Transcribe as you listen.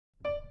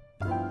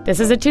This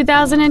is a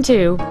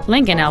 2002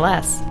 Lincoln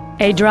LS,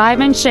 a drive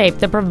and shape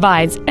that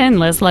provides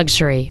endless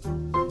luxury.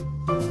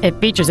 It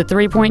features a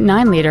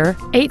 3.9-liter,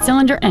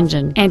 8-cylinder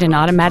engine and an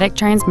automatic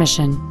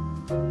transmission.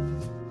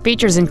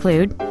 Features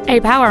include a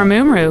power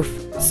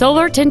moonroof,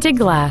 solar tinted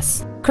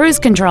glass, cruise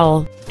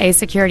control, a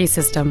security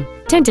system,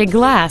 tinted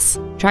glass,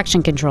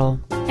 traction control,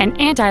 an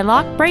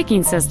anti-lock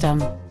braking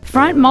system,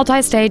 front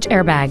multi-stage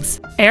airbags,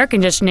 air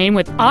conditioning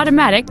with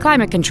automatic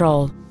climate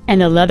control, and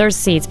the leather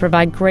seats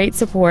provide great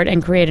support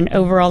and create an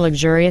overall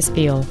luxurious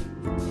feel.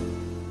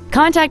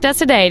 Contact us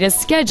today to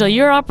schedule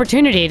your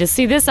opportunity to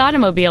see this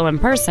automobile in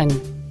person.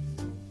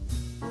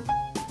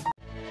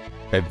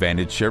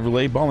 Advantage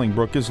Chevrolet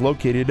Bolingbrook is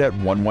located at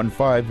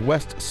 115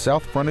 West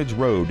South Frontage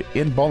Road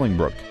in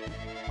Bolingbrook.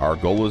 Our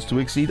goal is to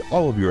exceed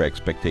all of your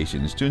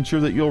expectations to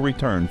ensure that you'll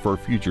return for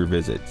future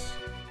visits.